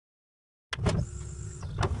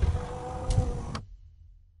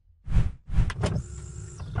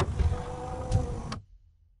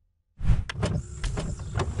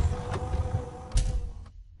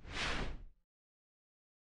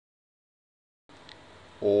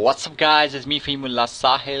What's up guys, it's me Fahimullah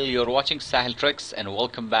Sahil. You're watching Sahil Tricks and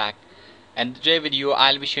welcome back. And today video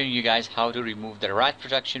I'll be showing you guys how to remove the write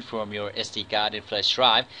protection from your SD card and flash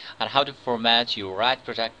drive, and how to format your write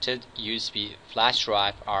protected USB flash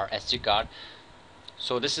drive or SD card.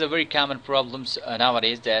 So this is a very common problem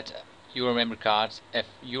nowadays, that your memory cards, if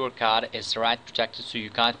your card is write protected, so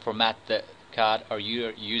you can't format the card or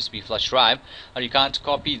your USB flash drive, or you can't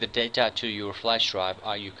copy the data to your flash drive,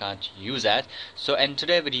 or you can't use that. So in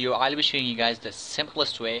today's video I'll be showing you guys the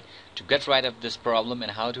simplest way to get rid of this problem,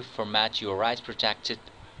 and how to format your write protected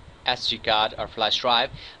SD card or flash drive,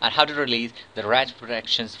 and how to release the write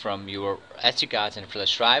protections from your SD cards and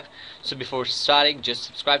flash drive. So before starting, just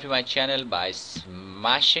subscribe to my channel by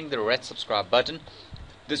smashing the red subscribe button.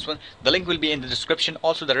 This one, the link will be in the description.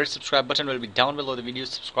 Also the red subscribe button will be down below the video.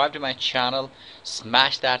 Subscribe to my channel,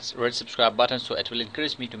 smash that red subscribe button, so it will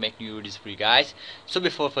encourage me to make new videos for you guys. So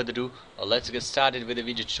before further ado, let's get started with the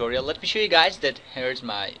video tutorial. Let me show you guys that here's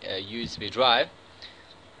my USB drive.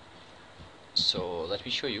 So let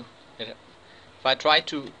me show you. If I try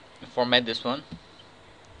to format this one,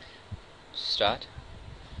 start.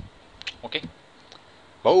 Okay,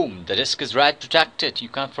 boom, the disk is write protected. You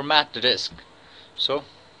can't format the disk. So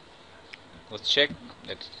let's check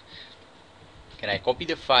that. Can I copy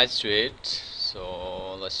the files to it?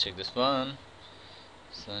 So let's check this one.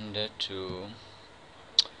 Send it to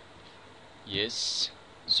yes.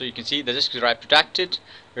 So you can see the disk is write protected.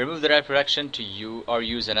 Remove the write protection to you or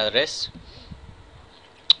use another disk.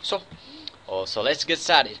 So let's get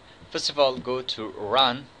started. First of all, go to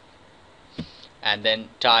run and then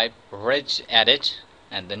type regedit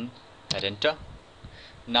and then hit enter.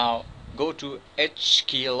 Now go to H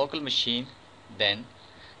key local machine, then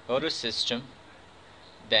go to system,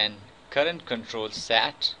 then current control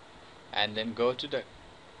set, and then go to the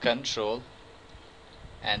control,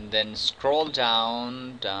 and then scroll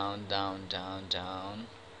down,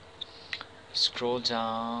 scroll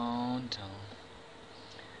down,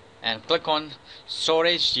 and click on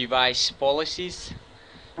storage device policies.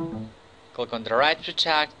 Click on the write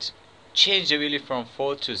protect, change the value from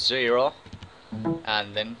 4 to 0,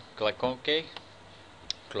 and then click OK.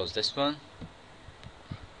 Close this one.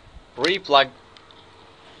 Replug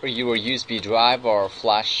your USB drive or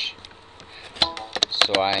flash.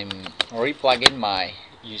 So I'm replugging my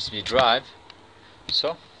USB drive.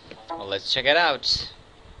 So let's check it out.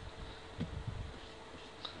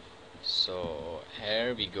 So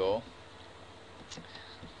here we go.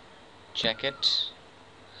 Check it.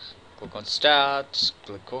 Click on start,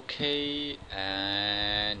 click OK,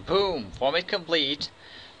 and boom, format complete.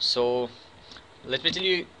 So let me tell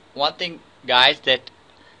you one thing guys, that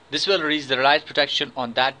this will release the write protection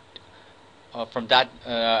on that from that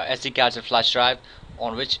SD card or flash drive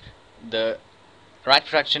on which the write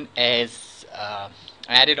protection is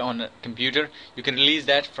added on a computer. You can release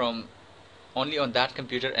that from only on that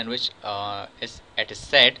computer in which it is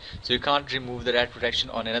set, so you can't remove the write protection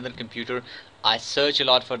on another computer. I searched a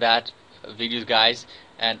lot for that videos guys,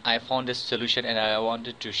 and I found this solution, and I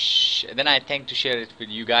wanted to think to share it with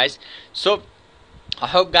you guys. So I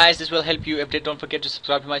hope guys this will help you. If don't forget to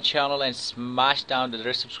subscribe to my channel and smash down the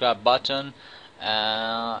red subscribe button.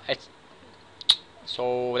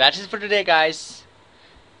 So that is for today guys.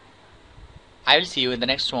 I will see you in the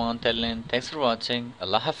next one. Till then, thanks for watching.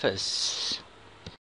 Allah Hafiz.